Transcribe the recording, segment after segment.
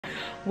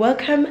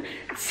welcome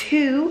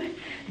to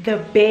the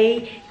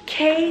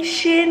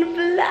vacation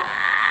vlog.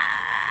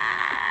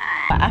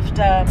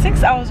 After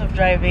 6 hours of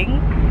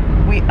driving,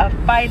 we are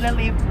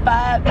finally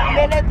 5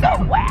 minutes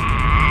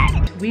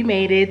away. We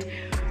made it.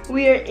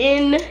 We are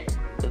in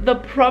the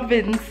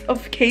province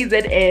of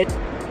KZN.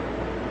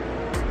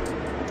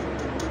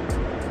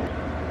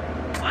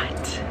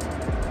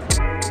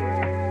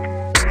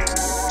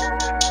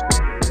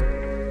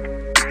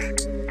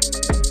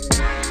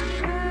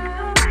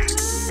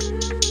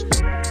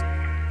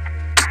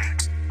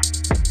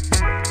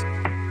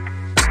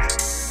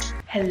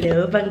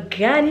 Hello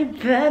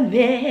Bangani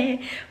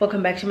Bame,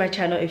 welcome back to my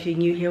channel. If you're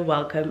new here,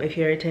 welcome. If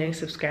you're a returning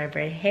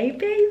subscriber, hey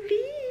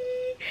baby.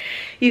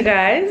 You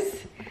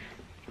guys,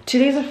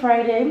 today's a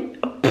Friday.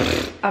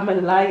 I'm a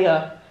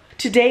liar.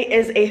 Today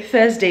is a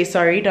Thursday,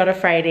 sorry, not a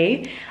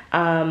Friday.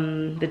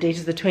 The date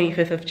is the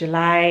 25th of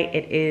July.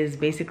 It is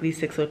basically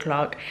 6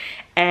 o'clock.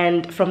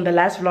 And from the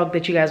last vlog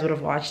that you guys would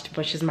have watched,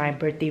 which is my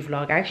birthday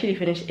vlog, I actually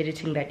finished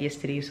editing that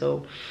yesterday,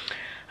 so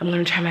I'm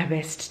gonna try my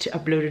best to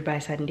upload it by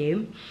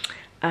Sunday.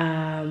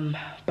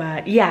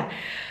 But yeah,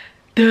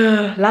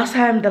 the last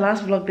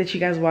vlog that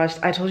you guys watched,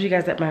 I told you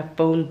guys that my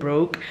phone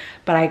broke,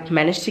 but I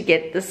managed to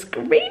get the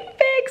screen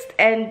fixed,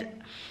 and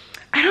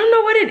I don't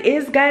know what it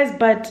is, guys,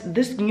 but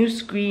this new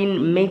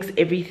screen makes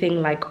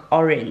everything like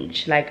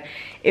orange. Like,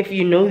 if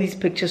you know these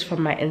pictures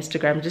from my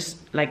Instagram,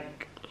 just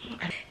like,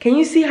 can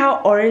you see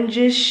how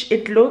orangish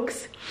it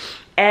looks?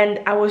 And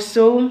I was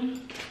so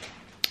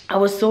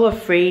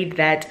afraid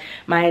that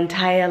my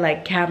entire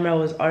like camera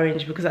was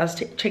orange, because I was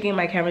checking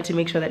my camera to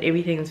make sure that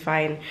everything is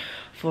fine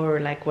for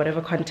like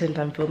whatever content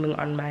I'm filming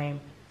on my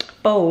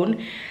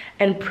phone.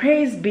 And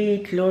praise be,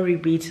 glory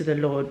be to the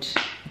Lord,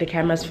 the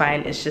camera's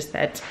fine. It's just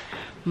that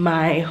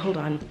my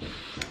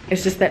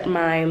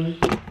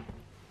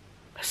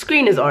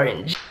screen is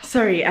orange.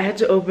 Sorry, I had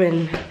to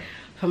open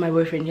for my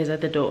boyfriend. He's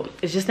at the door.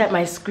 It's just that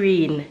my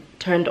screen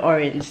turned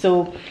orange,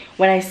 so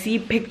when I see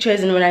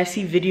pictures and when I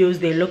see videos,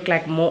 they look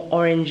like more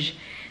orange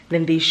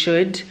than they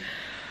should.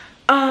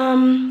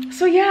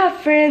 So yeah,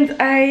 friends,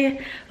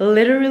 I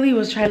literally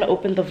was trying to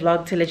open the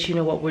vlog to let you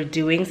know what we're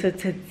doing. So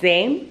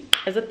today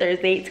is a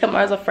Thursday,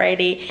 tomorrow's a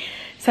Friday.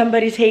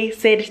 Somebody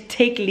said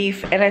take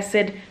leave, and I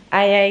said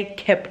aye,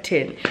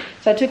 Captain.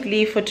 So I took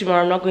leave for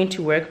tomorrow. I'm not going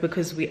to work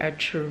because we are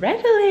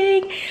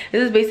traveling.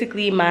 This is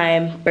basically my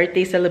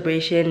birthday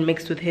celebration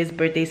mixed with his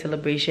birthday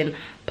celebration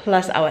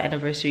plus our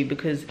anniversary,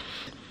 because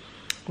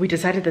we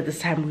decided that this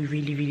time we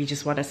really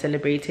just want to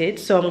celebrate it.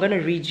 So I'm gonna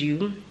read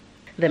you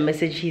the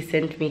message he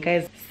sent me,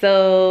 guys.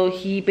 So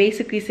he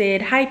basically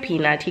said, hi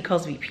Peanut. He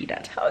calls me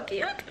Peanut. How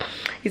cute.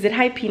 He said,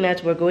 hi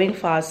Peanut, we're going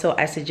far, so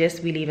I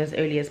suggest we leave as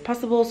early as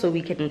possible so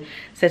we can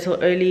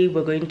settle early.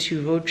 We're going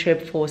to road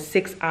trip for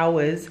 6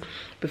 hours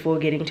before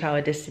getting to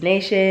our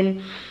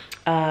destination.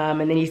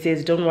 And then he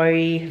says, don't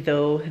worry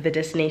though, the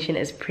destination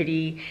is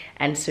pretty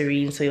and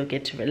serene, so you'll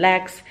get to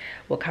relax.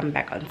 We'll come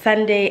back on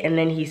Sunday. And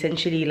then he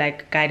essentially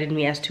like guided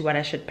me as to what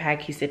I should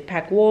pack. He said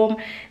pack warm,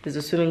 there's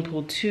a swimming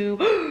pool too.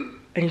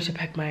 I need to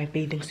pack my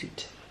bathing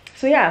suit.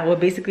 So yeah, we're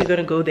basically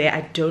gonna go there.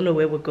 I don't know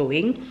where we're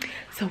going,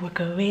 so we're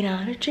going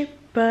on a trip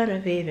on a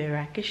favorite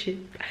rocket ship.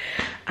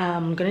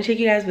 I'm gonna take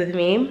you guys with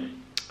me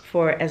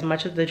for as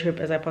much of the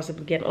trip as I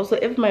possibly can. Also,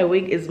 if my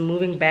wig is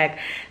moving back,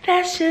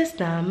 that's just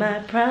not my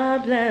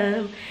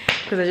problem,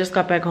 because I just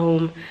got back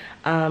home.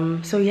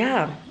 So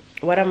yeah,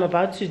 what I'm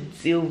about to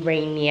do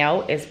right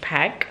now is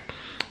pack.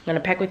 I'm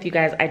gonna pack with you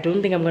guys. I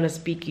don't think I'm gonna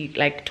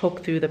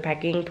talk through the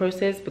packing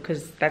process,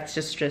 because that's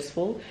just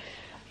stressful.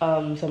 So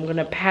I'm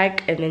gonna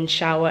pack and then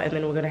shower, and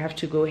then we're gonna have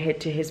to go head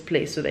to his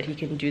place so that he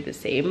can do the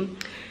same.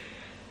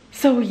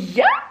 So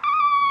yeah,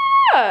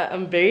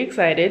 I'm very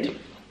excited.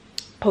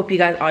 Hope you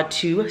guys are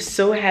too.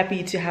 So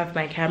happy to have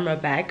my camera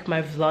back,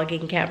 my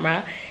vlogging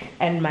camera,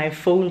 and my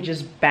phone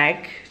just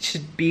back to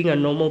being a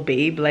normal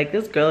babe. Like,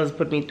 this girl has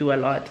put me through a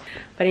lot.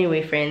 But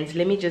anyway, friends,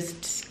 let me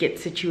just get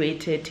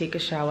situated, take a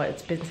shower.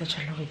 It's been such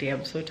a long day.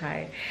 I'm so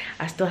tired.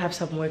 I still have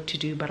some work to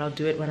do, but I'll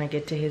do it when I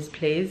get to his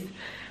place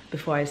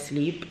before I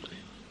sleep,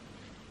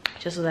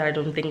 just so that I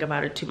don't think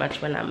about it too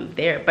much when I'm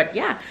there. But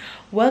yeah,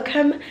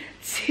 welcome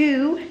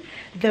to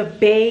the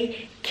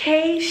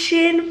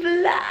vacation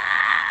vlog.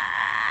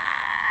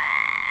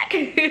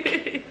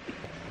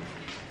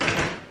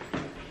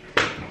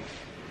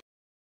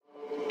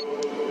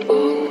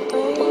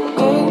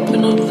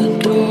 Open up the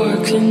door,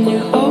 can you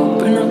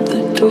open up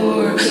the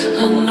door?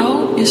 I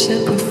know you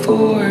said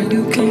before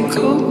you can't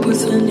cope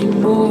with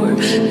anymore.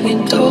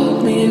 You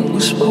told me it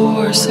was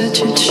war, said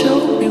you'd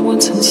show me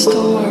what's in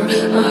store.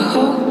 I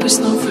hope it's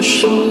not for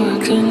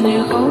sure, can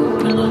you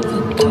open up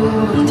the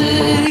door?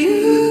 Did you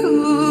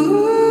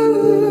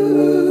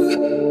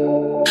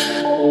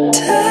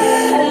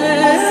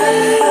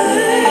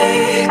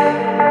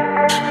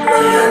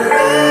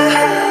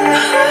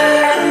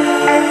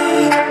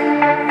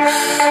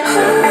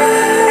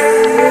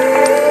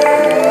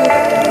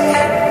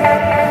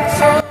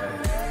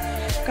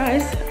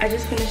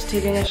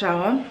taking a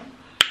shower.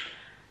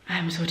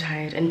 I'm so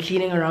tired, and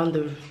cleaning around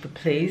the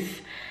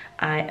place.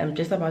 I am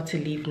just about to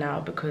leave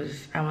now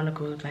because I want to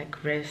go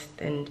like rest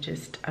and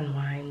just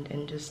unwind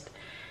and just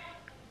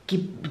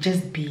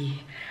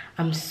be.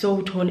 I'm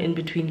so torn in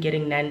between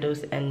getting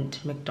Nando's and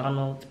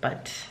McDonald's,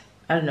 but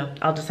I don't know.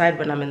 I'll decide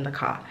when I'm in the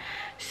car.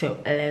 So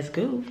let's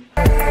go.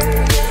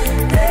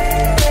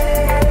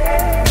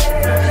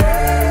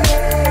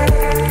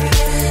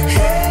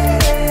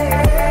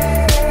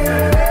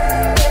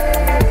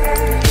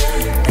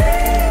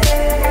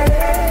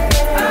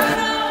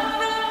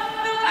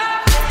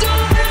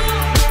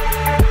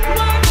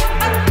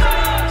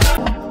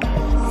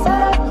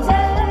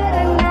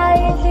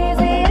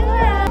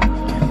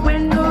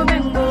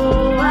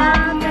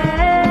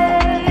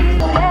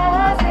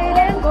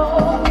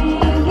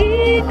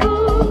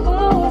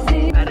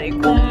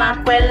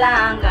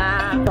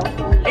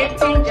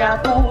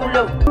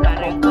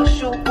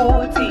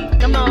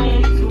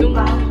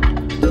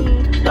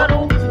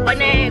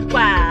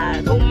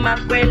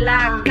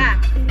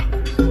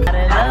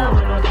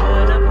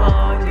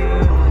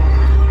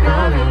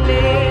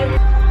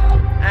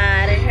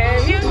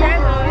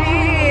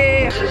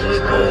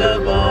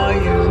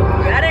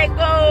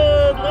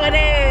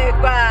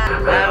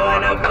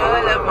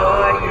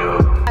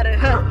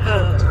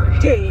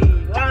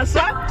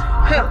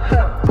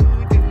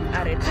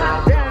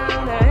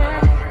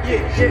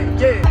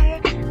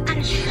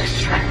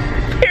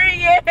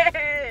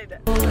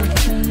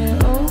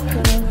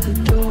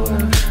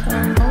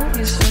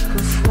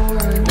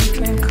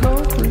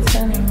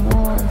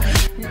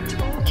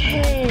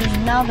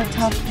 The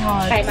tough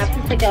part.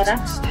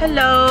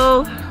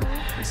 Hello.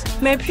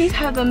 May I please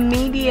have a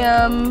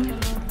medium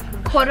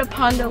quarter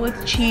pounder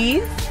with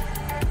cheese?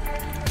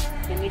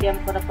 The medium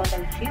quarter pounder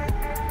with cheese?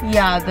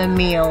 Yeah, the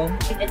meal.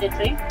 And the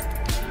drink?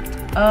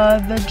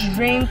 The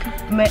drink,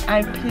 may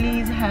I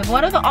please have,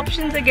 what are the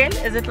options again?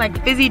 Is it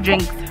like fizzy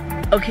drinks?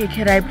 Okay,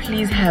 can I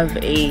please have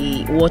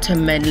a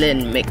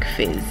watermelon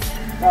McFizz?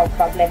 No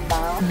problem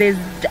now. There's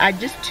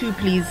just 2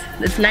 please.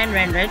 It's 9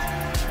 rand, right?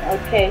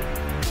 Okay.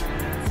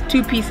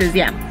 2 pieces,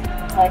 yeah.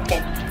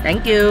 Okay.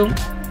 Thank you.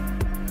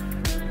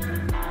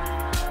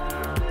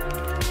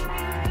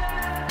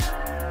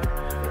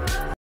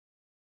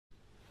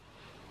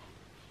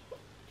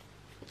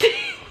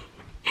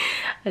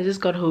 I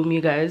just got home,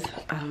 you guys.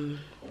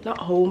 Not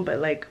home, but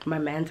like my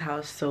man's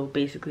house, so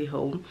basically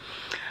home.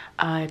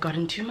 I got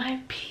into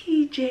my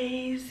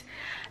PJs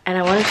and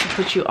I wanted to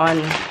put you on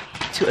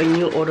to a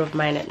new order of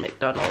mine at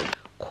McDonald's.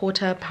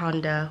 Quarter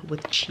pounder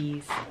with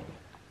cheese.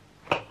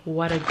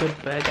 What a good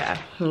burger.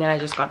 And then I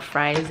just got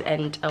fries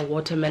and a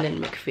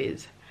watermelon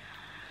McFizz.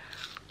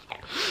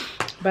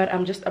 But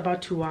I'm just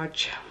about to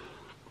watch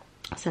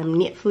some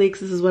Netflix.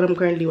 This is what I'm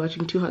currently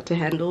watching, Too Hot to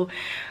Handle,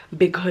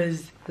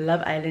 because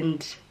Love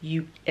Island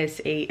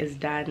USA is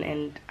done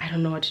and I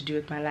don't know what to do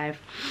with my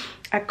life.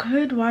 I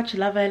could watch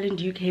Love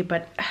Island UK,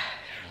 but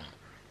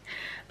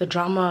the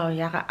drama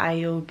Yaka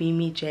Ayo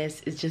Mimi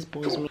Jess, it just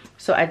bores me.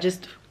 So I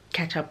just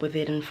catch up with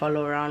it and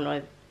follow around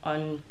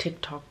on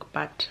TikTok.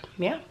 But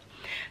yeah,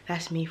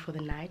 that's me for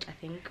the night, I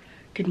think.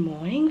 Good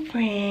morning,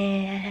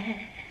 friend.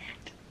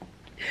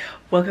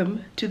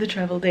 Welcome to the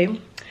travel day.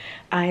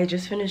 I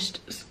just finished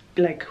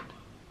like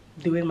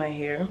doing my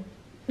hair,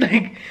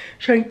 like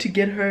trying to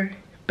get her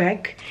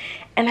back,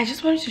 and I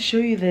just wanted to show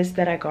you this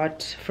that I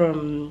got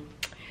from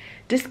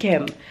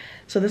Discam.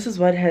 So this is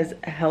what has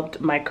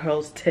helped my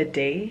curls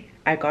today.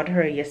 I got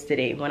her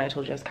yesterday when I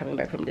told you I was coming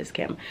back from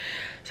Discam.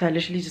 So I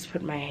literally just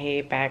put my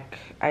hair back.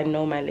 I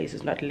know my lace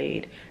is not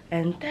laid,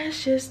 and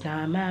that's just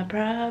not my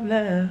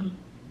problem.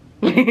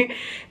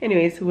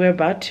 Anyways, we're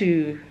about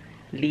to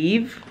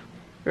leave,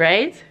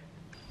 right?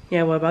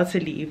 Yeah, we're about to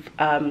leave.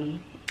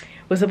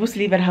 We're supposed to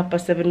leave at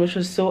 7:30, which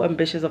was so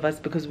ambitious of us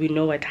because we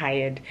know we're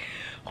tired.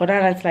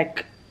 It's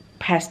like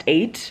past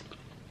 8,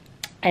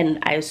 and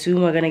I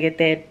assume we're gonna get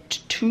there at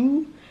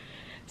 2,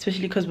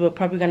 especially because we're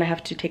probably gonna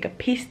have to take a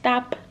pit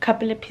stop,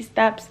 couple of pit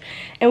stops,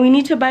 and we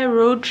need to buy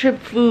road trip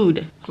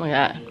food. Oh my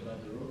god,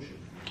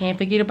 can't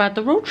forget about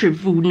the road trip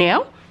food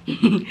now.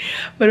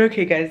 But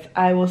okay guys,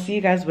 I will see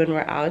you guys when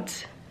we're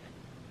out.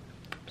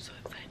 I'm so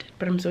excited,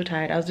 but I'm so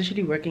tired. I was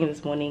literally working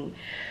this morning,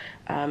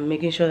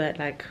 making sure that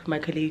like my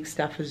colleague's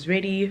stuff is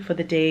ready for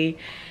the day,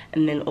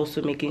 and then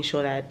also making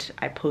sure that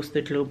I post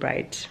the Glow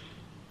Bright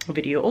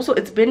video. Also,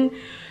 it's been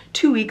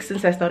 2 weeks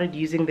since I started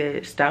using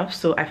the stuff,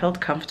 so I felt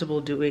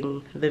comfortable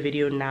doing the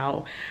video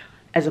now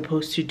as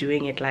opposed to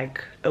doing it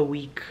like a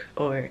week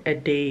or a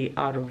day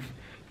out of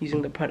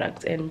using the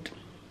products. And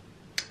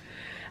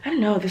I don't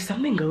know, there's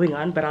something going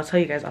on, but I'll tell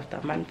you guys after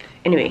a month.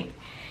 Anyway,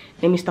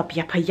 let me stop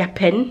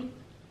yapping.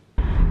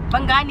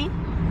 Bangani,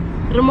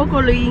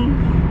 remokoloing.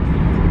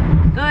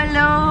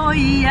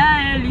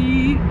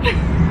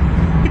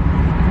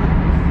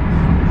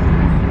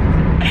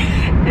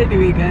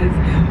 Anyway guys,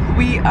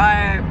 we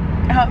are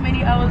how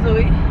many hours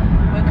away?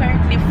 We're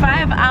currently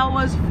 5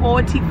 hours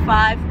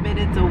 45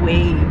 minutes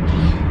away.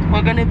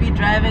 We're gonna be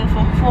driving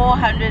for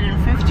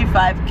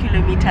 455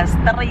 kilometers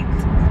straight.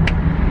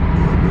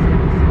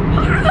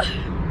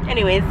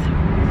 Anyways,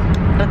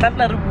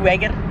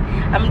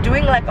 I'm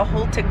doing like a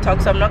whole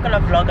TikTok, so I'm not gonna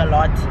vlog a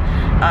lot,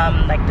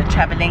 like the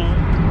traveling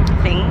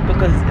thing,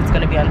 because it's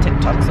gonna be on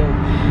TikTok. So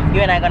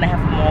you and I are gonna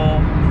have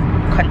more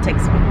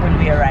context when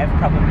we arrive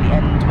probably,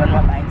 and when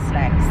we're buying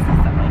snacks.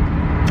 So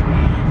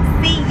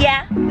see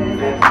ya.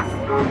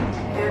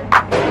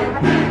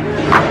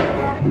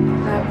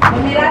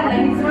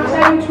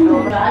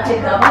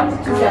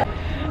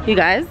 You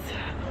guys,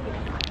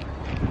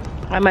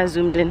 am I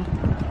zoomed in?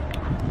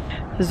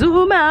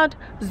 Zoom out,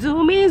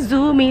 zoomy,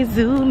 zoomy,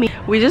 zoomy.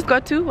 We just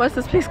got to, what's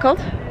this place called?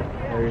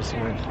 Harry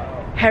Smith.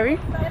 Harry?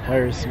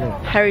 Harry Smith.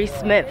 Harry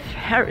Smith.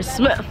 Harry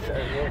Smith.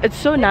 It's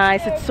so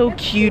nice, it's so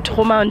cute,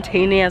 so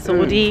mountainous, so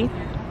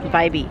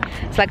vibey.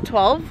 It's like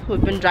 12.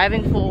 We've been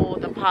driving for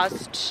the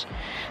past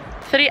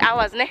 3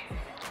 hours, ne?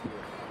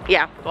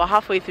 Yeah, we're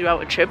halfway through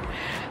our trip.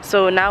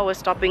 So now we're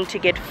stopping to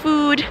get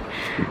food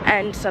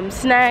and some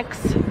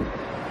snacks.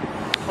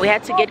 We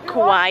had to get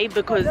Kauai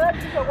because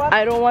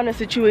I don't want a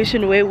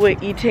situation where we're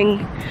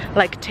eating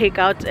like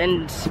takeout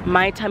and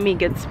my tummy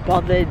gets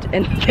bothered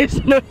and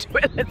there's no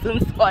toilets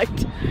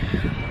inside.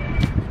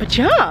 But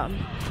yeah.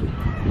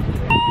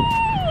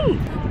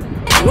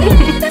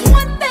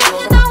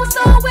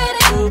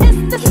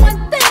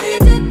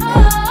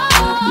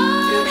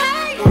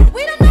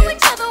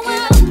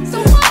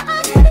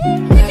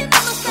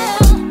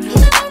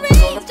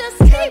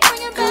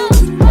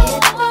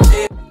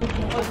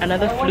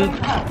 Another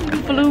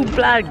flu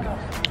plug.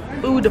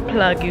 Ooh, the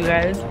plug, you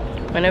guys.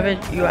 Whenever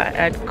you are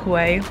at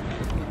Kauai,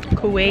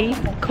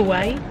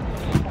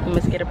 you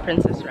must get a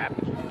princess wrap.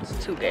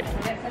 It's too good.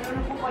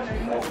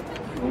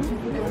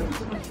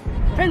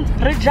 Friends,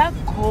 it's a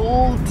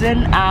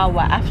golden hour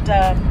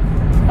after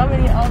how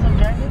many hours of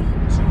driving?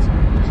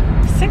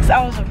 6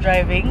 hours of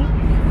driving.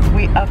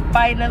 We are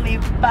finally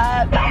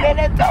 5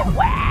 minutes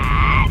away.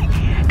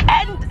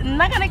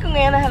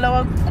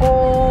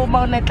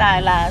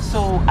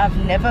 So I've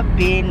never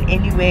been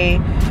anywhere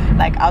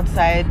like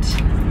outside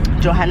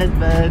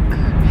Johannesburg,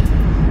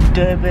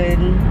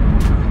 Durban,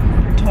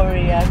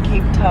 Pretoria,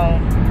 Cape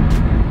Town.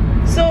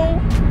 So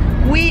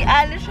we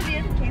are literally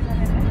in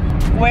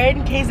KZN. We're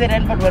in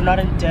KZN, but we're not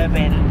in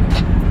Durban.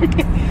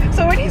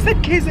 So when he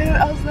said KZN,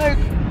 I was like,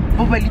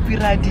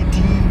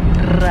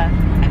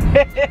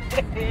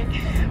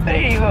 but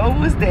anyway, we're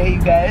almost there,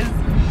 you guys.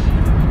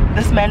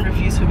 This man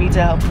refused for me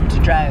to help him to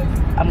drive.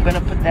 I'm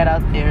gonna put that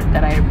out there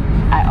that I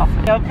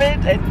offered help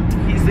it and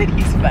he said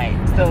he's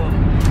fine. So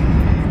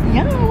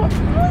yeah,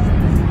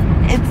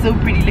 it's so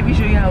pretty. Let me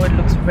show you how it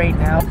looks right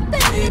now.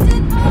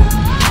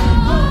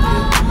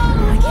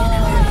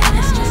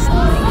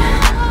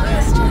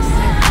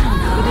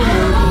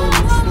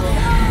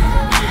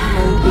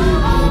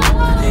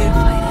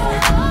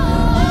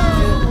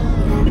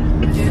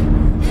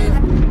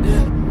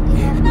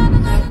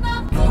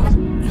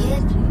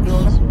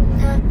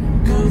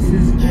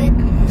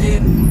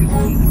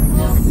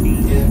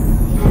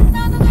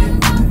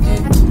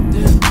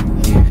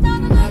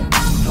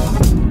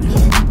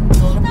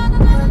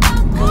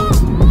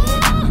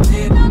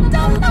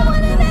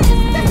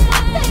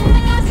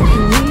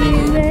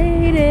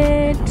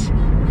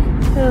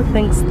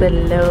 Thanks the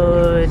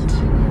Lord.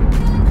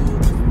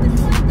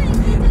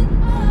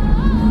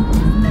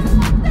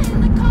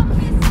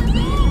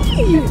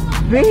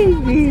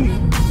 Baby.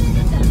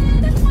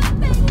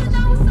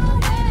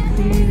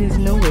 There's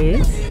no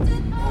ways.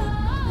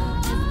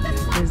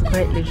 There's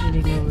quite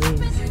literally no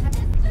ways.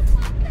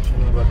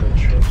 About the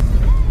trench.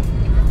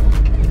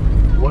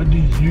 What do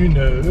you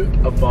know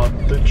about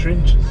the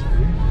trenches?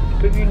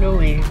 Baby, no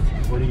ways.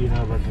 What do you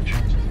know about the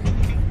trenches?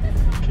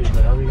 Okay,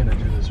 but how are we gonna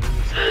do this?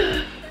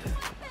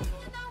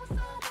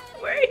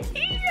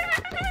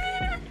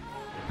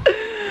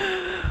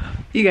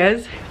 You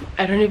guys,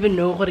 I don't even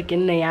know what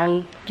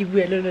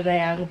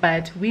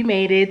but we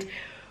made it.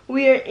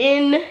 We are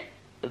in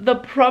the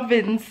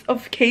province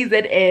of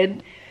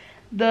KZN.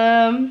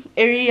 The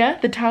area,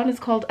 the town is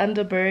called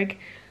Underberg.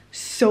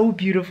 So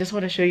beautiful. Just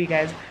want to show you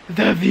guys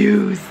the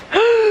views.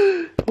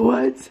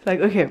 What? Like,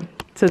 okay,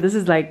 so this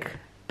is like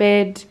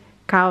bed,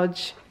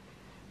 couch,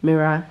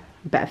 mirror,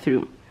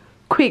 bathroom.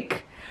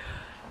 Quick.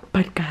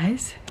 But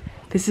guys,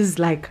 this is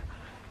like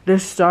the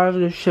star of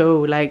the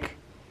show. Like,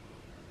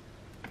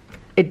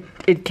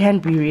 it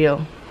can't be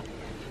real.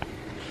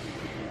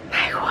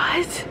 Like,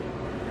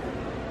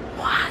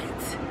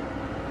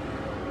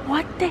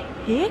 what the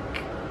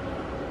heck?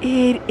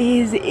 It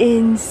is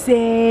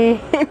insane.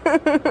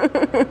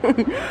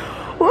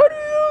 What do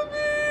you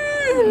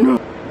mean?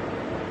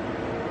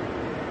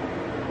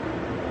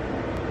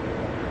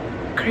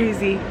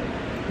 Crazy.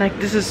 Like,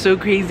 this is so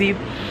crazy.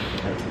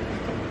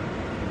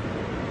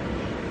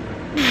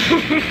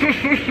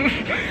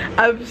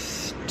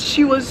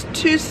 She was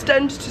too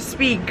stunned to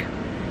speak.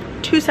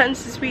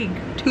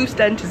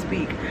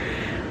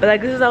 But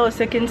like, this is our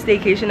second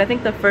staycation. I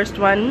think the first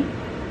one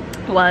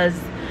was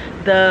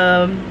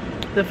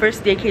the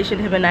first staycation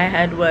him and I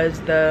had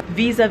was the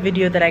visa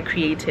video that I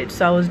created.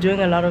 So I was doing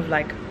a lot of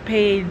like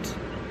paid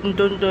and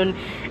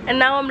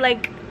now I'm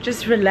like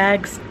just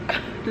relaxed.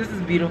 This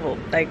is beautiful.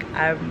 Like,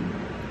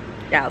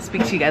 yeah, I'll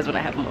speak to you guys when I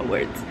have more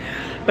words.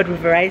 but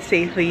we've arrived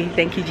safely.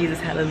 Thank you, Jesus.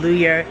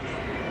 Hallelujah.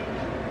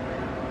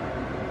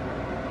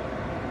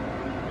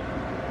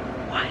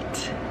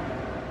 What?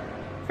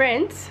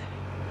 Friends,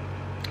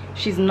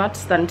 she's not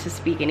starting to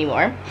speak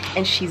anymore,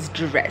 and she's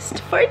dressed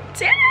for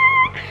dinner.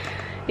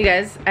 You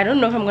guys, I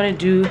don't know if I'm gonna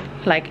do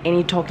like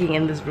any talking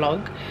in this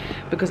vlog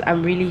because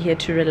I'm really here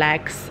to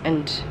relax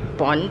and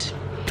bond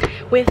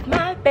with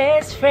my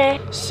best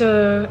friend.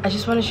 So I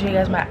just want to show you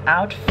guys my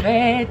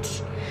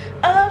outfit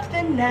of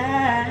the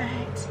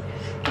night.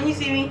 Can you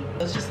see me?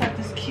 It's just like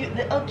this cute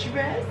little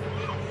dress.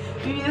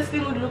 Maybe this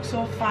thing would look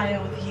so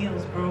fire with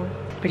heels, bro.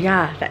 But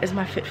yeah, that is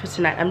my fit for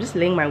tonight. I'm just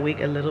laying my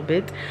wig a little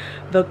bit.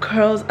 The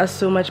curls are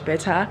so much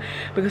better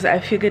because I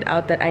figured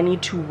out that I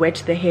need to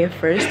wet the hair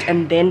first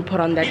and then put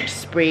on that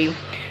spray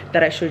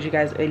that I showed you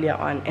guys earlier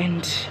on.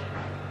 And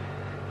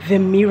the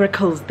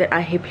miracles that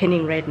are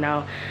happening right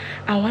now.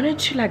 I wanted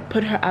to like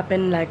put her up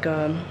in like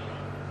a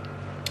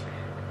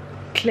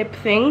clip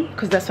thing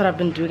because that's what I've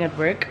been doing at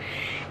work.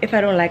 If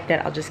I don't like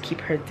that, I'll just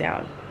keep her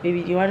down.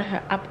 Baby, do you want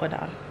her up or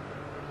down?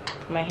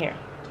 My hair.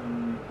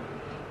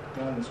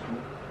 Down is cool.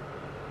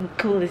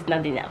 Cool is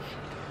not enough.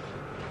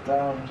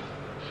 Down.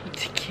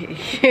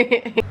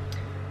 Okay.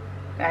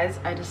 Guys,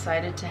 I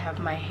decided to have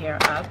my hair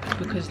up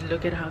because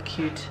look at how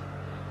cute.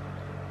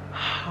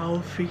 How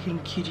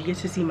freaking cute. You get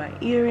to see my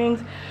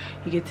earrings,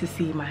 you get to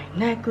see my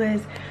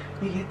necklace,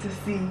 you get to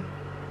see,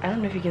 I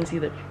don't know if you can see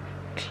the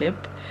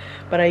clip,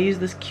 but I use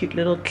this cute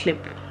little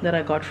clip that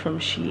I got from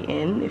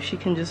Shein. If she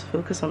can just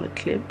focus on the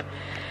clip,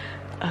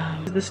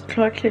 this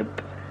claw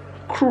clip,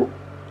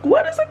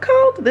 what is it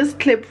called? This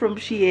clip from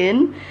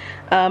Shein.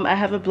 I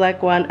have a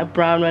black one, a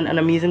brown one, and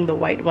I'm using the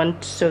white one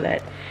so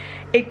that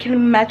it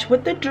can match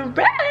with the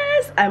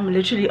dress. I'm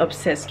literally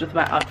obsessed with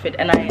my outfit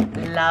and I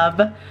love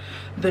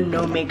the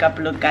no makeup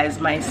look, guys.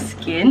 My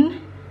skin's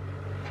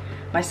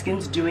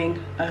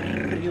doing a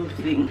real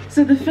thing.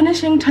 So the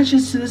finishing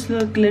touches to this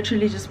look,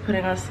 literally just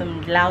putting on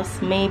some Laos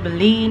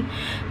Maybelline.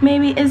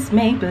 Maybe it's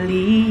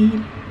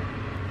Maybelline.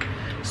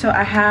 So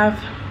I have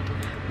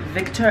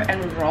Victor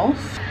and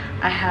Rolf,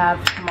 I have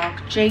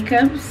Marc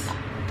Jacobs,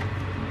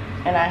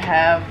 and I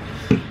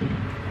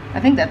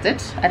think that's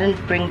it. I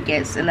didn't bring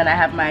Guess. And then I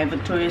have my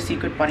Victoria's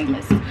Secret body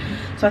mist.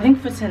 So I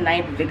think for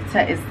tonight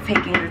Victor is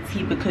taking the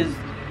tea because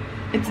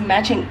it's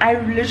matching. I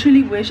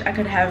literally wish I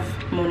could have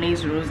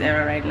Monet's Rose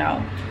Era right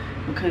now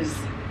because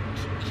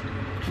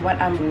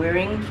what I'm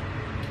wearing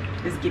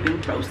is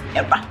giving Rose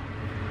Era.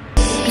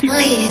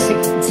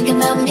 Think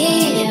about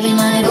me every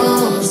night,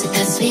 oh, so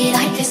that's sweet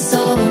like this,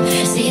 so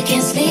you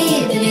can't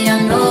sleep, baby, I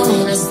know,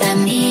 that's that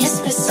me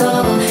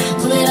espresso,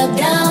 pull it up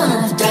down,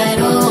 left, right,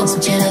 oh,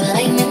 switch it up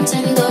like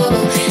Nintendo,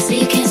 so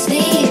you can't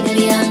sleep,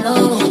 baby, I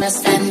know,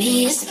 that's that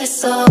me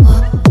espresso,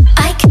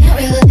 I can't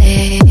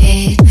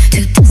relate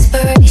to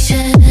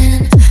desperation,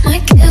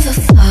 might give a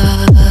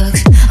fuck,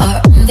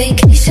 are on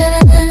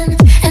vacation,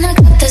 and I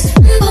got this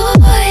one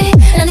boy,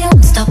 and he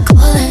won't stop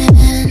calling,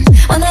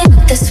 when they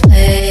look this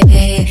way,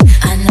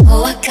 I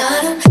know I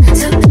got him.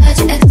 So glad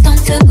your ex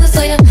don't do it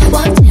for you.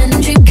 Walked in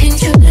and drinking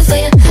true for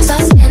you.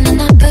 Sauce skin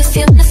and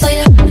perfume for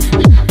you.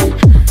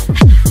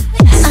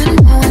 I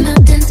know I'm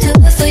out and do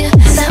it for you.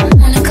 That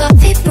morning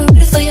coffee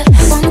brewed for you.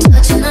 One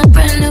touch and I'm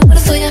brand new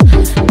for you.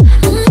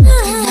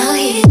 Now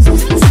he's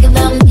think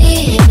about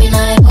me every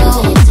night.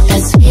 Oh,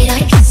 that's sweet I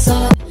can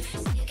so.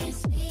 You can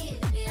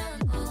sleep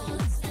beyond all.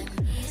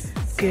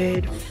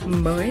 Good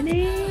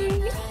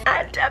morning,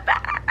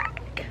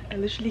 Underberg. I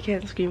literally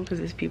can't scream because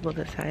there's people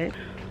that side.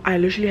 I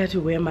literally had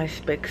to wear my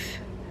specs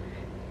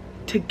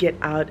to get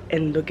out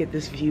and look at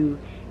this view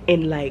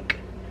in like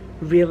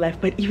real life,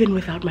 but even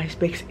without my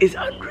specs is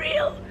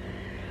unreal.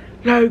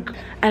 Like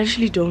I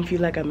actually don't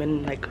feel like I'm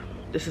in like,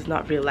 this is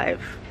not real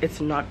life. It's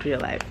not real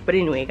life. But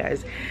anyway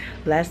guys,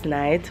 last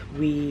night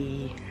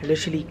we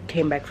literally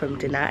came back from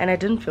dinner and I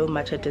didn't film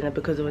much at dinner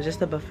because it was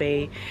just a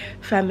buffet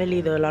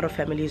family. There were a lot of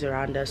families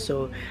around us,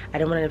 so I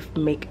didn't want to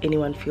make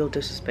anyone feel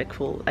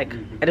disrespectful. Like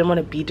I didn't want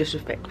to be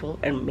disrespectful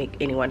and make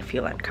anyone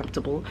feel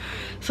uncomfortable.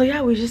 So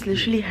yeah, we just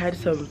literally had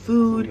some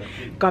food,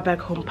 got back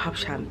home, popped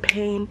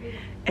champagne,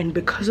 and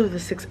because of the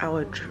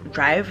 6-hour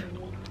drive,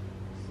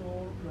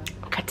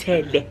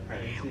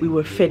 we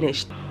were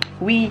finished.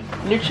 We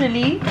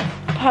literally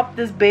popped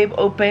this babe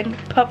open,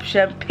 pop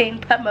champagne,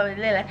 pop my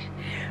little.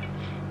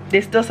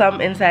 There's still some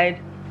inside.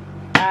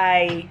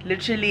 I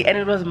literally, and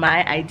it was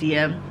my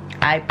idea,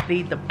 I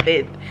played the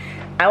fifth.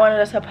 I wanted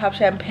us to pop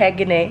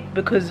champagne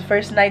because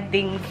first night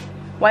things,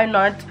 why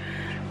not?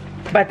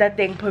 But that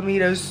thing put me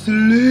to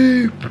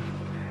sleep,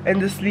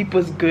 and the sleep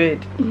was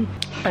good. And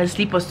the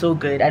sleep was so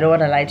good, I don't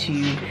want to lie to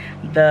you.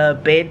 The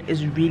bed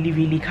is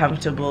really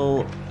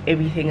comfortable.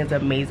 Everything is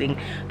amazing.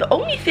 The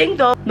only thing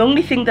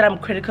that I'm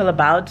critical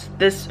about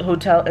this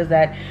hotel is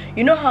that,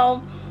 you know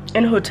how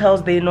in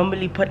hotels they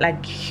normally put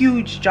like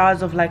huge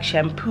jars of like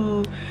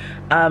shampoo,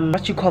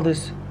 what you call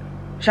this,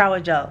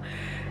 shower gel.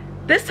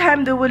 This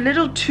time there were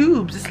little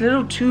tubes,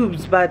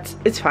 but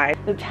it's fine.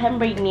 The time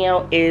right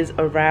now is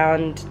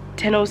around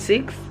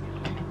 10:06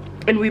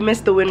 and we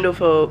missed the window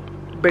for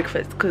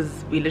breakfast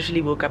because we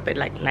literally woke up at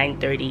like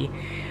 9:30.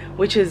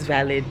 which is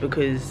valid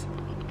because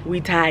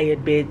we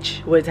tired,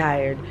 bitch. We're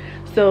tired.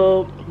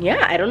 So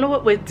yeah, I don't know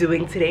what we're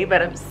doing today,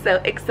 but I'm so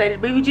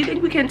excited. Baby, do you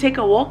think we can take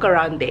a walk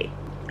around there?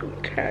 We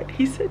can't,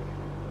 he said.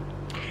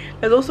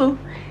 And also,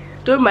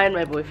 don't mind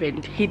my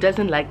boyfriend, he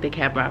doesn't like the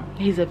camera.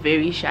 He's a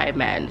very shy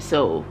man,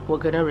 so we're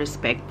gonna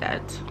respect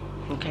that.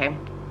 Okay?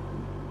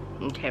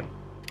 Okay.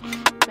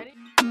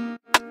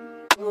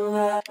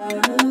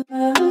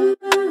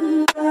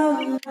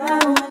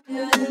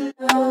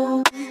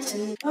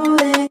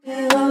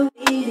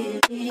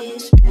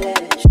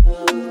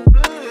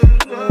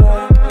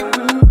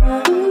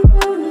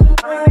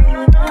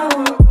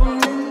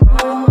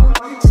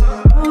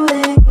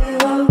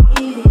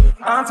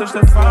 I touched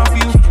that fire for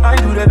you. I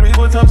do that 3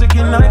 more times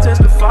again. I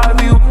testify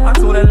for you. I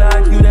told her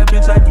like you, that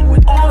bitch. I do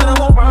it all.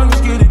 I'm around, you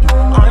scared to do.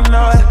 I'm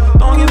not.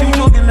 Don't give me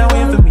joking now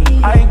into me.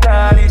 I ain't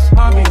got it.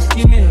 My bitch,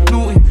 give me a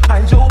do it. I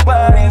ain't your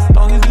body. As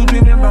long as you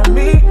dreaming about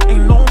me,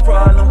 ain't no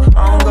problem.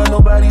 I don't got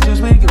nobody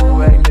just with you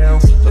right now.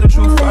 But the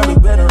truth probably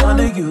better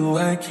under you.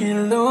 I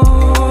can't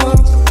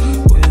lose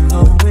when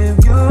I'm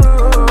with you.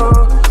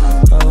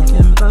 How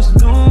can us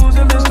lose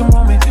and miss the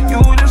moment?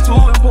 You just too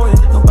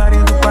important.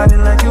 Nobody's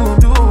like you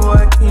do.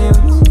 I can't.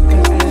 I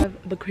have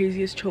the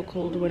craziest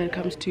chokehold when it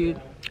comes to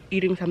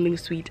eating something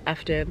sweet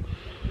after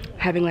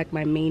having like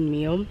my main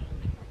meal.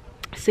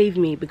 Save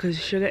me, because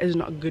sugar is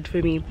not good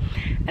for me,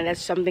 and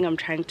that's something I'm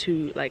trying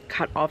to like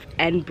cut off,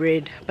 and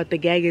bread. But the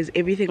gag is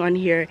everything on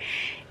here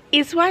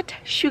is what?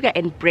 Sugar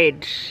and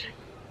bread.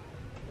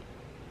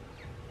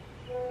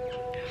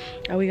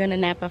 Are we gonna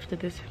nap after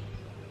this?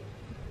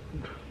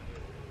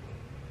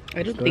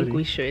 I don't think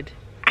we should.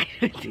 I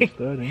don't think.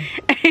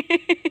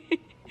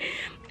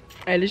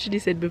 I literally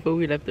said before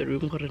we left the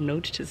room, got a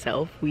note to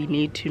self, we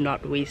need to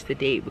not waste the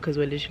day because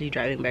we're literally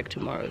driving back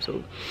tomorrow.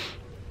 So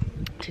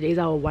today's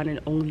our one and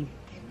only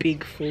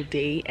big full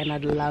day, and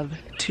I'd love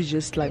to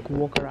just like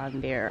walk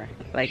around there.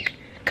 Like,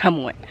 come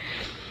on.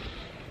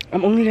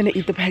 I'm only gonna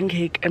eat the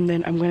pancake, and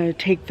then I'm gonna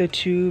take the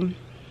 2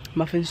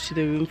 muffins to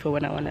the room for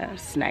when I want to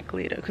snack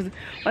later. Because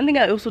one thing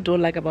I also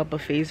don't like about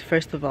buffets,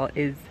 first of all,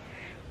 is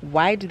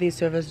why do they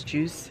serve us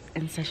juice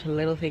in such a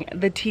little thing?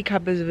 The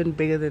teacup is even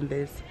bigger than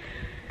this.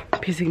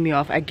 Pissing me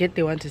off. I get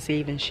they want to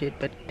save and shit,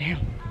 but damn.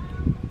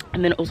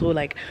 And then also,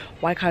 like,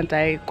 why can't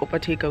I go for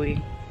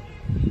takeaway?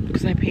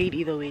 Because I paid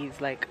either ways.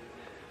 Like,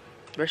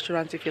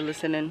 restaurants, if you're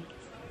listening,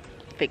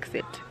 fix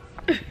it.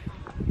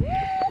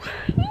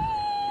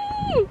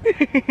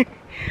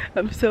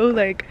 I'm so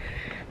like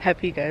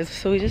happy, guys.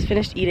 So we just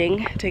finished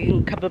eating,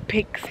 taking a couple of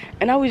pics,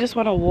 and now we just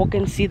want to walk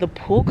and see the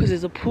pool, because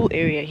there's a pool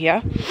area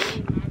here,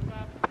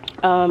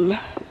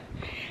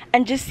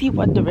 and just see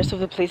what the rest of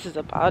the place is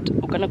about.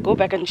 We're gonna go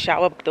back and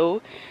shower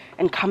though,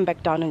 and come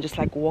back down and just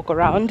like walk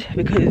around,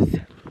 because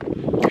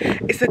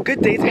it's a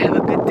good day to have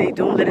a good day.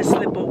 Don't let it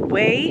slip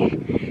away,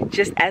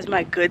 just as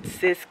my good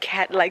sis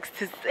Cat likes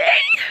to say.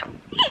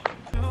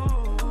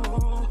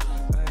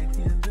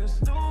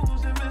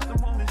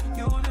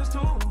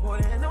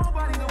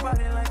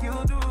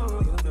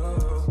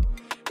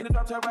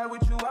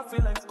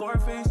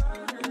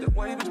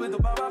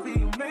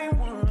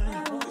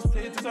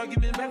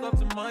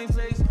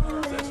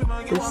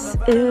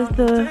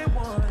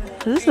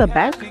 Is this the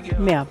back?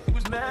 Yeah,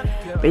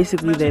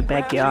 basically their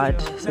backyard.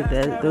 So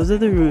those are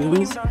the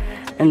rooms,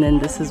 and then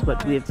this is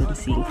what we've been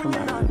seeing from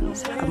our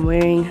rooms. I'm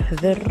wearing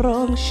the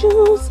wrong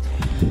shoes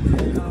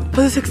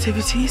for this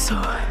activity, so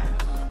I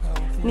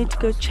need to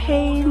go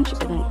change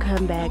and then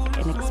come back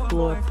and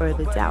explore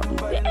further down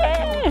there.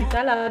 I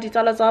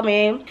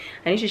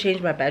need to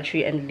change my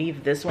battery and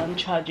leave this one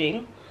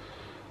charging,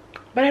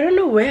 but I don't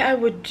know where I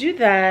would do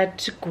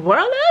that,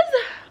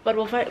 but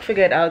we'll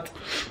figure it out.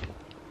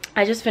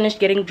 I just finished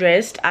getting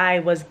dressed. I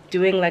was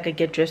doing like a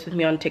get dressed with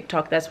me on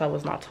TikTok. That's why I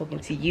was not talking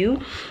to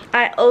you.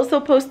 I also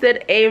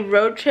posted a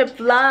road trip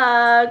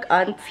vlog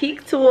on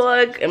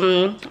TikTok,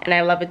 and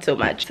I love it so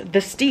much. The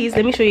steez,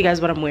 let me show you guys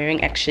what I'm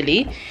wearing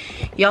actually.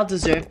 Y'all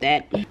deserve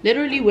that.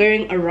 Literally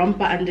wearing a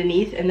romper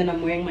underneath, and then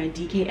I'm wearing my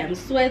DKM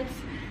sweats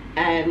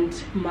and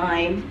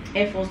my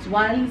Air Force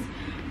Ones.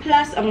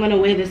 Plus I'm gonna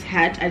wear this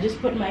hat. I just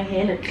put my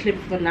hair in a clip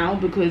for now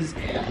because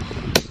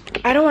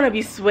I don't want to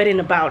be sweating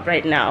about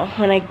right now.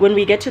 When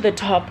we get to the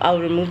top,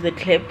 I'll remove the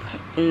clip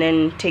and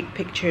then take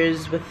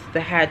pictures with the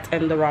hat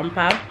and the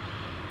romper,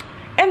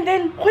 and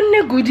then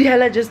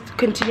just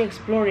continue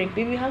exploring.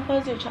 Baby, how far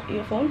is your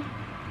phone?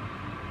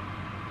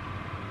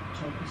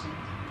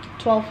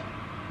 12.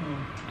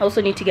 I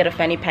also need to get a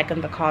fanny pack in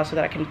the car so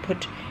that I can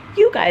put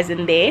you guys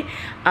in there,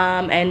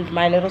 and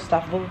my little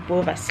stuff,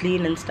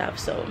 Vaseline and stuff.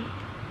 So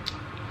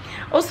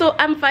also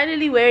I'm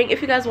finally wearing,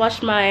 if you guys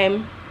watched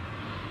my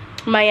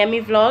Miami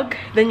vlog,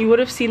 then you would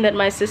have seen that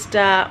my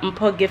sister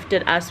Mpo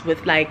gifted us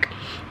with like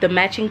the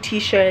matching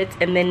t-shirts,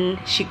 and then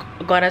she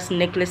got us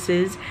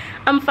necklaces.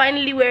 I'm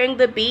finally wearing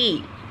the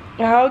B.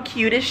 How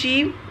cute is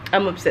she?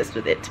 I'm obsessed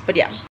with it. But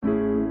yeah,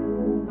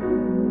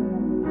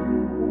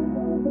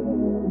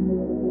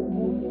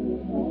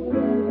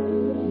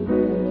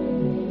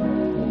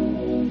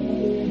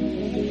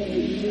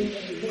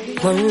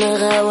 I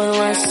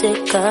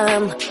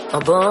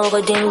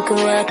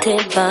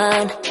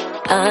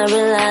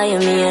rely on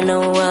me and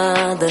no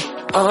other.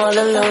 All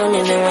alone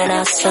even when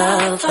I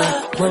suffer.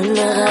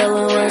 Wonder how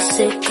it was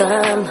to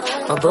come.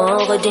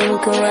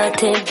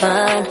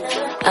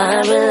 I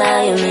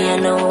rely on me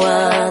and no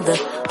other.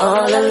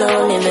 All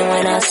alone even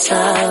when I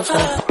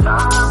suffer.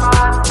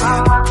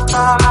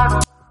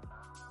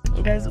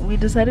 Guys, we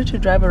decided to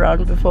drive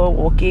around before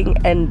walking,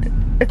 and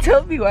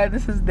tell me why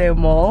this is their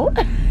mall.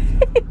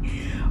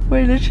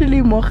 We're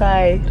literally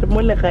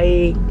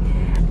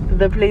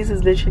the place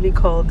is literally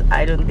called,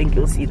 I don't think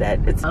you'll see that,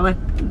 it's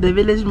the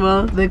village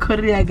mall, the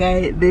Korea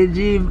guy, the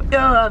gym. Oh,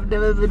 I've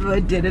never been more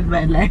dead in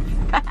my life.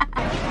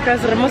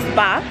 Because Remo's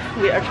back,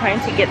 we are trying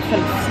to get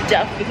some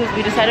stuff because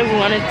we decided we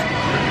wanted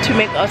to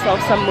make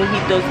ourselves some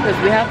mojitos because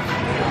we have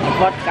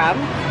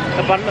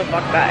a bottle of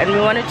vodka, and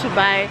we wanted to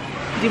buy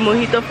the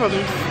mojito from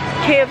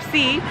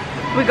KFC.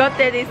 We got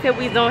there, they said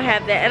we don't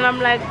have that, and I'm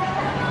like,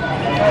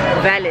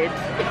 valid,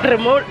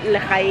 remote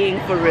lechaing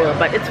for real,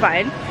 but it's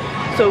fine.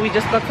 So we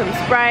just got some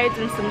Sprites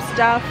and some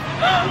stuff.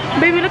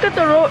 Baby, look at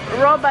the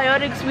raw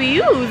biotics we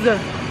use,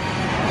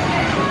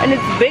 and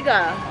it's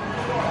bigger.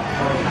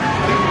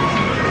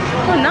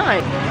 Oh,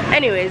 nice.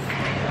 Anyways,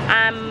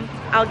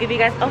 I'll give you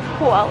guys a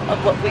haul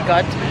of what we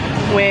got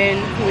when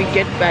we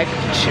get back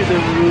to the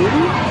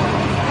room.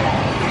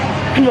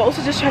 And we're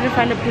also just trying to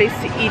find a place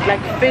to eat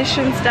like fish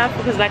and stuff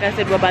because, like I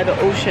said, we're by the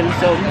ocean,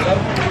 so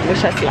we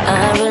shall see.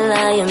 I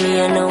rely on me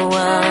and no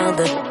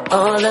other.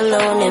 All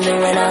alone even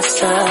when I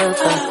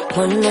suffer.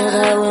 Wonder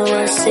how it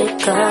was to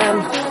come.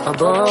 I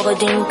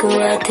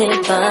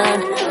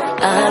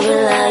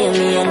rely on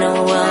me and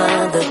no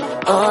other.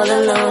 All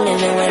alone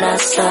even when I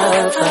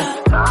suffer.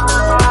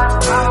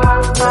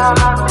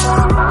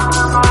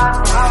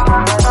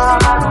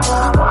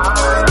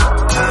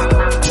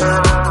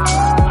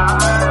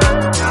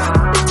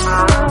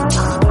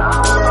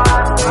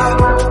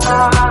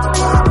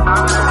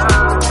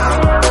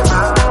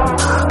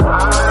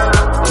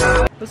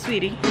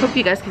 Sweetie, hope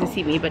you guys can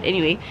see me, but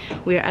anyway,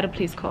 we're at a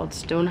place called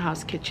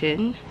Stonehouse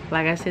Kitchen.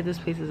 Like I said, this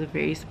place is a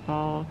very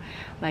small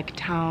like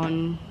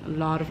town, a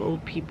lot of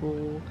old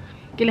people,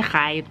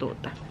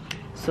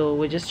 so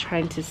we're just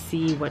trying to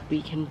see what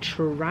we can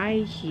try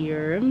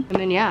here. And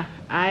then yeah,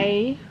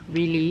 I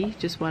really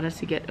just want us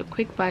to get a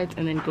quick bite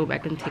and then go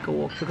back and take a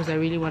walk because I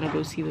really want to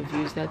go see the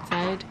views that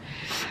side.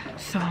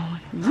 So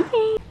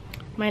yeah.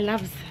 My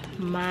loves,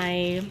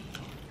 my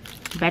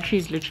battery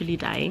is literally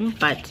dying,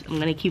 but I'm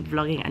gonna keep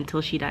vlogging until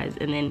she dies,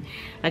 and then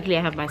luckily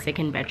I have my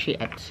second battery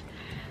at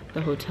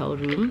the hotel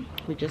room.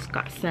 We just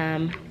got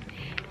some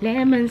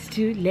lemons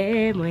to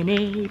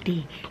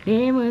lemonade,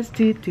 lemons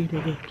to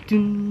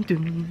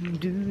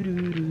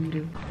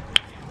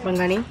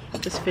Bangani,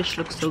 this fish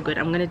looks so good.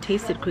 I'm gonna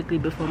taste it quickly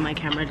before my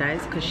camera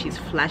dies because she's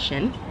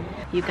flashing.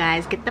 You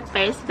guys get the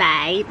first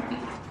bite.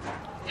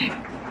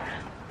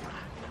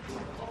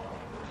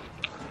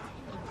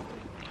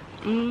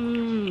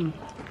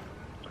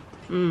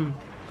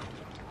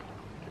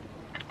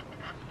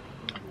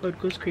 Oh, it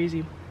goes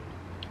crazy.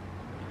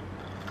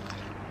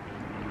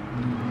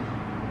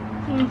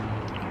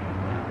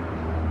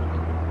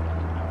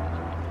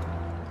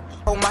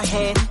 Hold my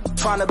hand,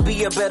 trying to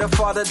be a better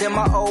father than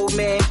my old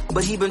man,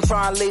 but he been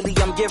trying lately.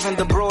 I'm giving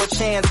the bro a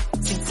chance.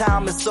 See,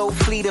 time is so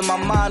fleeting, my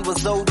mind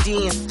was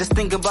ODing. Just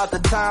think about the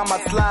time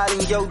I slide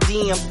in your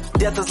DM.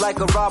 Death is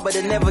like a robber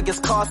that never gets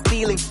caught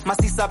stealing. My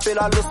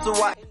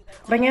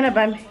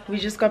we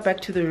just got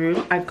back to the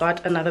room. I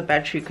got another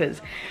battery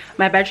because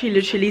my battery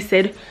literally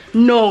said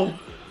no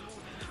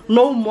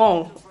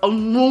more. Oh,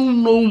 no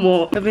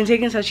more. I've been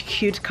taking such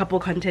cute couple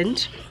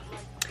content.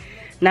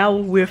 Now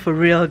we're for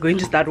real going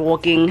to start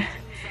walking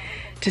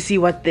to see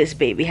what this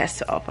baby has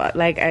to offer.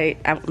 Like,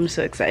 I'm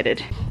so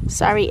excited.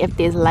 Sorry if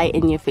there's light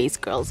in your face,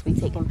 girls. We're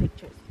taking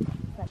pictures.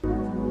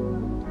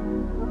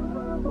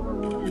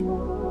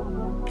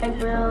 I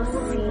will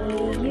see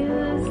you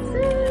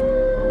soon.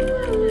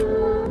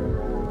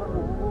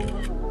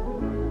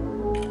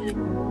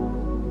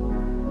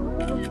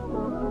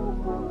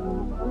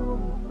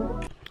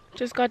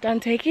 Just got done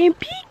taking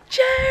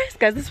pictures.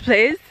 Guys, this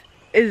place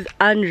is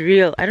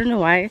unreal. I don't know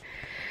why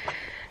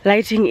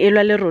lighting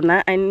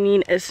I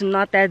mean, it's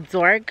not that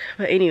dark,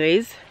 but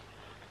anyways.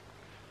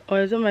 Oh,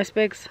 is it my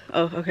specs?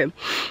 Oh, okay.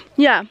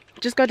 Yeah,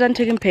 just got done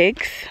taking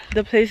pics.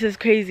 The place is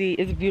crazy.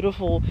 It's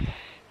beautiful.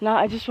 Now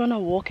I just want to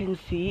walk and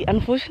see.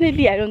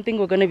 Unfortunately, I don't think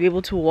we're gonna be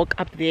able to walk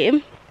up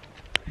there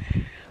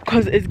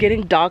because it's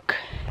getting dark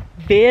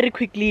very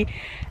quickly,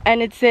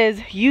 and it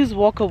says use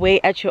walk away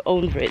at your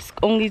own risk,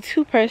 only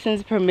 2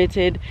 persons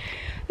permitted.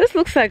 This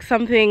looks like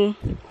something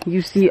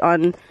you see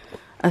on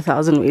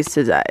 1,000 Ways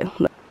to Die.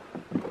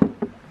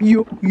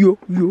 Yo.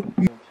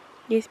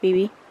 Yes,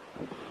 baby.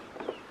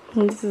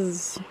 And this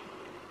is,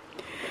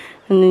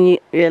 and then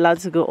you're allowed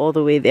to go all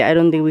the way there. I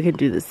don't think we can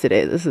do this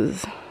today. This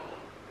is,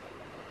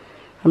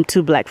 I'm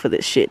too black for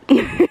this shit.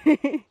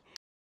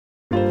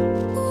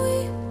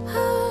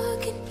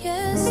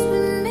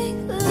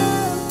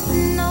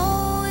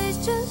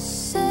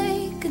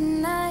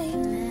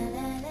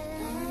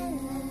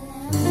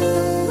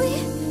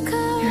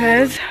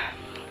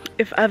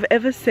 If I've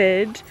ever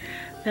said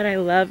that I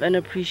love and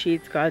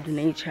appreciate God's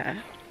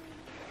nature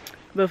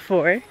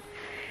before,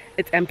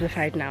 it's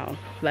amplified now.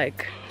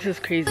 Like, this is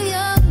crazy.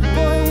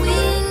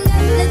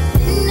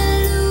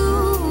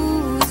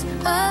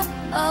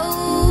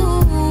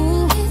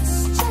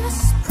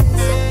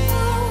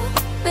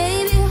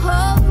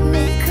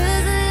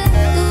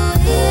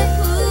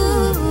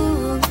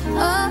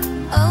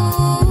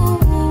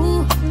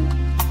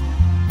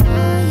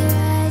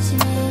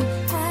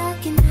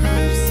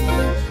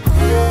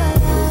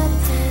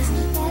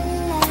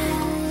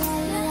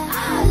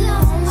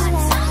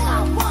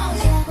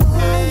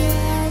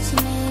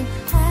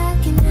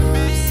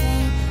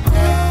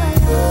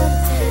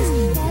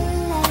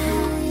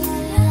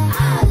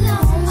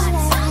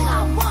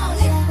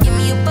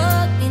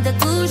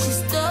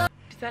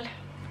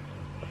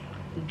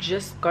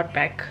 Just got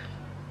back.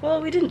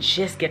 Well, we didn't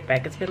just get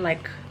back. It's been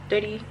like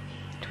 20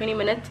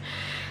 minutes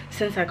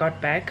since I got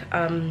back.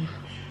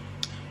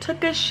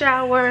 Took a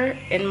shower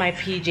in my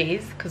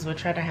PJs because we're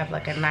trying to have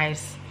like a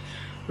nice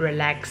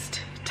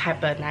relaxed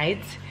type of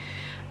night.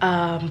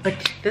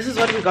 But this is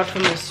what we got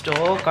from the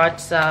store.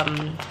 Got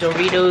some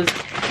Doritos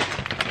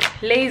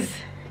Lay's.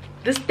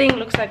 This thing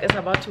looks like it's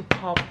about to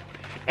pop,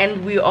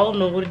 and we all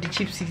know the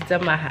cheap seats.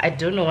 I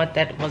don't know what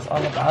that was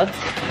all about.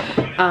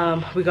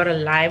 We got a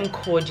lime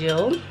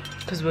cordial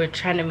because we're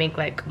trying to make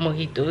like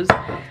mojitos.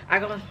 I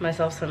got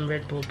myself some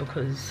Red Bull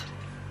because,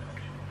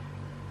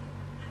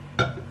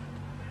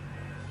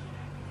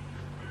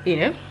 you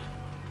know.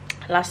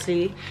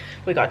 Lastly,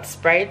 we got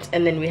Sprite,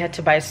 and then we had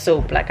to buy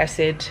soap. Like I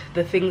said,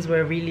 the things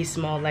were really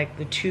small, like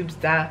the tubes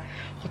that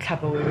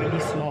were really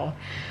small.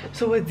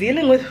 So we're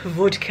dealing with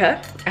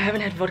vodka. I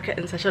haven't had vodka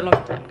in such a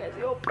long time, guys.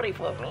 Yo, pray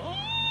for me.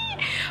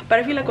 But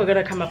I feel like we're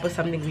gonna come up with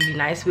something really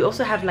nice. We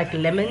also have like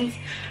lemons,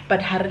 but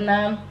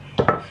harina,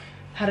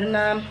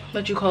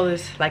 what you call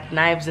this, like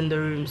knives in the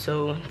room.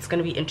 So it's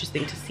gonna be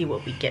interesting to see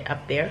what we get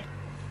up there.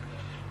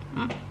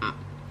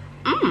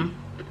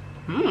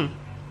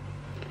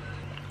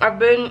 I've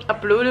been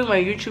uploading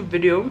my YouTube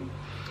video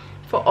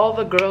for all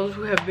the girls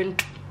who have been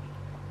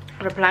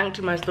replying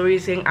to my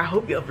stories saying, I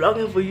hope you're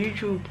vlogging for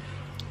YouTube.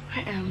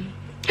 I am.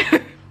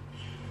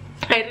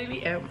 I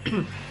really am.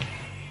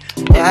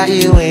 Why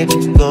you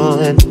ain't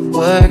going to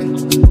work?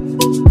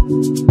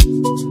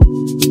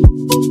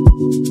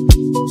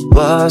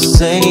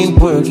 Boss ain't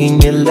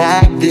working you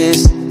like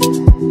this.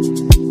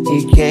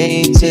 He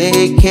can't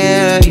take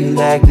care of you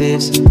like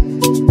this.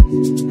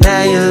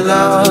 Now you're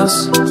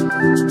lost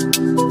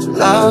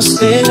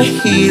in the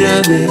heat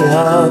of it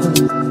all.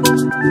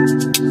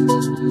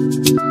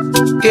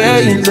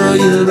 Girl, you know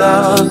you're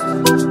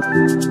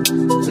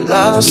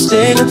lost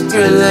in the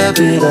thrill of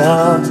it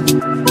all.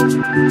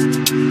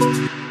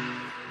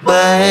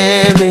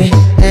 Miami,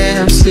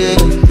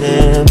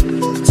 Amsterdam,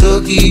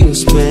 Tokyo,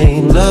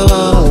 Spain,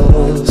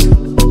 lost.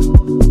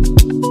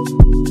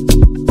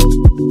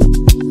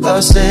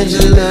 Los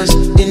Angeles,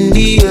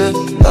 India,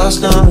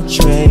 lost on a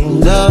train,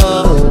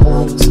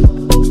 lost.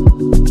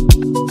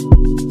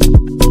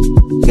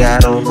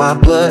 Got on my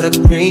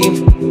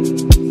buttercream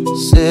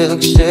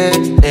silk shirt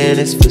and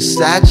it's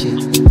Versace.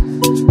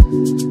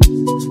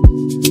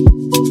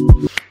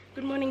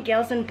 Good morning,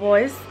 girls and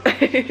boys.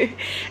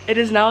 It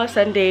is now a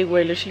Sunday.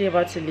 We're literally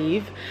about to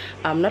leave.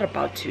 Not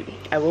about to.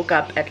 I woke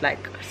up at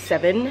like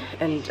 7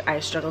 and I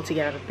struggled to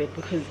get out of bed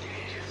because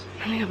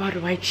something about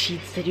white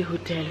sheets, steady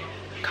hotel,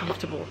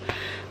 comfortable.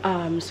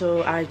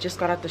 So I just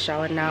got out the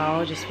shower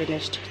now. Just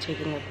finished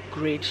taking a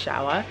great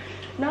shower.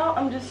 Now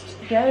I'm just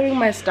gathering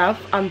my stuff.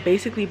 I'm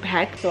basically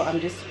packed, so I'm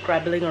just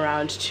scrabbling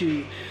around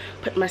to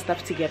put my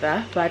stuff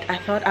together. But I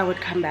thought I would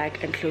come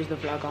back and close the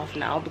vlog off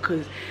now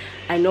because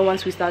I know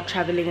once we start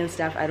traveling and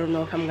stuff, I don't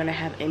know if I'm gonna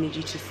have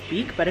energy to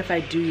speak, but if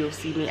I do, you'll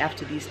see me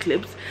after these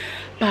clips.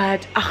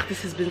 But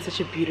this has been such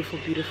a beautiful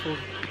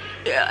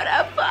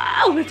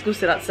let's go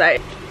sit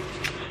outside.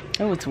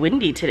 Oh, it's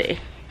windy today.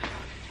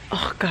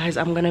 Oh guys,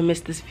 I'm gonna miss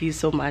this view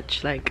so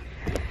much. Like,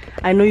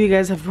 I know you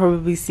guys have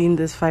probably seen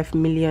this 5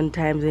 million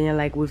times and you're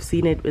like, we've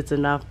seen it, it's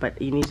enough, but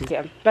you need to.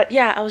 Yeah. But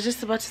yeah, I was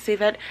just about to say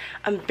that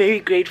I'm very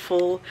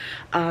grateful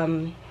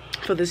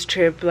for this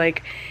trip.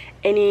 Like,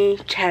 any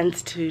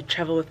chance to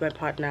travel with my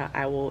partner,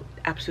 I will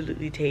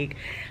absolutely take.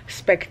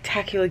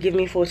 Spectacular. Give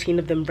me 14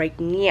 of them right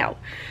now.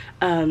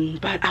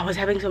 But I was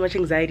having so much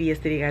anxiety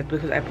yesterday, guys,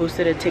 because I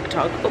posted a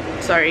TikTok. Oh,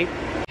 sorry.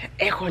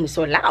 Aircon is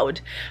so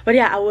loud. But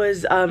yeah,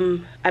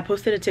 I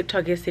posted a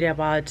TikTok yesterday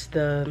about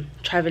the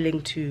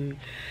traveling to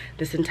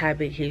this entire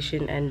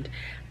vacation, and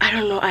I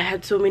don't know, I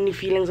had so many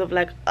feelings of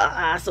like,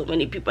 so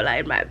many people are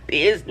in my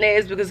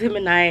business, because him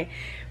and I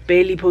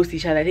barely post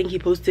each other. I think he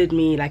posted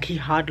me, like he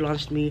hard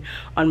launched me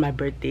on my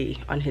birthday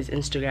on his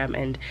Instagram,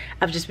 and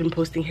I've just been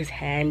posting his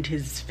hand,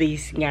 his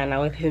face, yeah,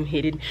 now with him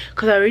hidden,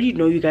 because I already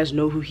know you guys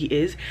know who he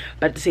is,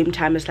 but at the same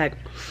time it's like,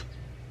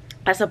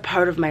 that's a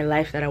part of my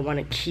life that I want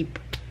to keep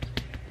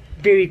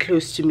very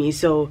close to me.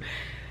 So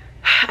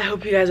I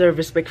hope you guys are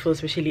respectful,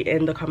 especially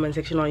in the comment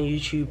section on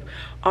YouTube.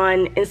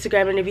 On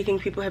Instagram and everything,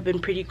 people have been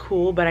pretty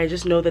cool, but I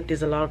just know that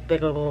there's a lot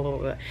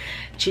of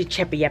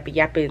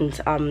yappins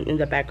in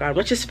the background,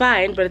 which is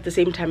fine, but at the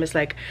same time, it's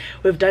like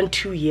we've done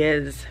 2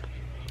 years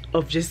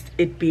of just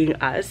it being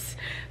us,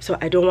 so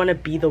I don't want to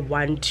be the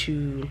one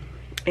to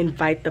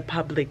invite the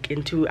public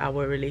into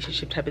our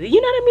relationship type of thing,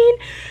 you know what I mean?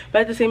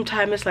 But at the same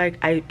time, it's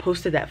like I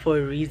posted that for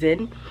a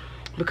reason,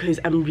 because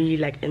I'm really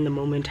like in the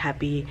moment,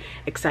 happy,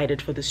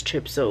 excited for this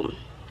trip. So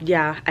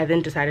yeah, I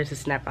then decided to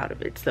snap out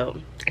of it,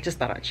 so I just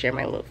thought I'd share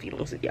my little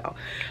feelings with y'all.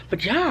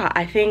 But yeah,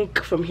 I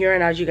think from here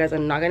on out you guys are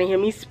not gonna hear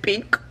me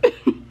speak.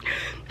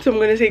 So I'm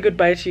gonna say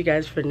goodbye to you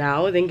guys for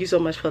now. Thank you so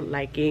much for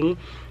liking,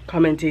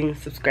 commenting,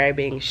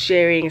 subscribing,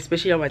 sharing,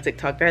 especially on my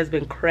TikTok. That has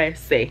been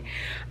crazy.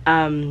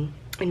 And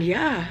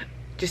yeah,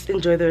 just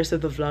enjoy the rest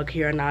of the vlog.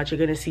 Here and out you're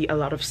gonna see a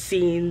lot of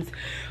scenes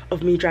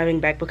of me driving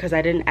back, because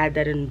I didn't add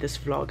that in this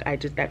vlog. I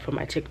did that for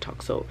my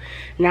TikTok, so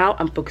now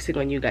I'm focusing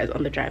on you guys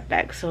on the drive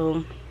back.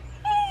 So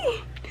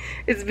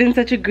it's been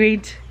such a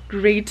great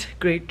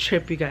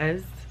trip, you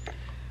guys.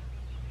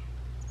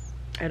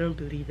 I don't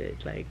believe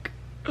it. Like,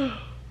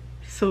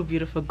 so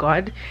beautiful.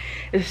 God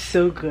is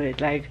so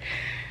good. Like,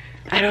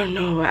 I don't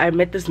know, I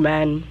met this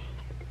man.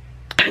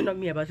 Not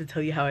me about to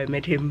tell you how I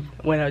met him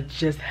when I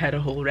just had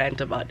a whole rant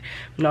about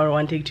not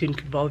wanting to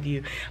involve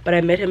you, but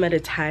I met him at a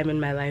time in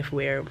my life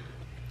where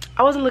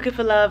I wasn't looking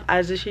for love. I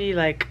was actually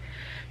like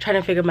trying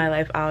to figure my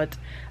life out,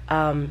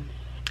 and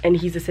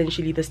he's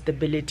essentially the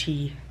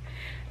stability.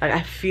 Like,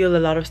 I feel a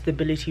lot of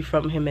stability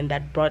from him, and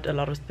that brought a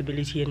lot of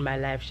stability in my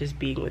life, just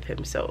being with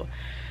him. So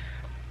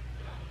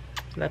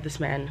love this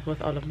man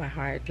with all of my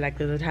heart. Like,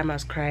 there was a time I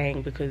was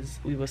crying because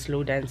we were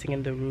slow dancing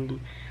in the room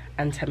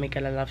and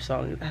Tamikala love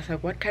song. I was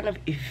like, what kind of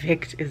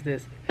effect is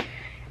this?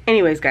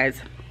 Anyways,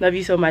 guys, love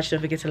you so much. Don't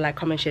forget to like,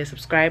 comment, share,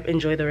 subscribe.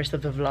 Enjoy the rest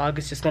of the vlog.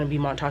 It's just gonna be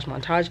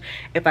montage.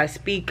 If I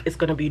speak, it's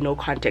gonna be no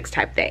context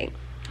type thing,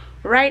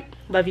 right?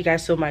 Love you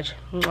guys so much.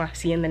 Mwah.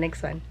 See you in the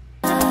next one.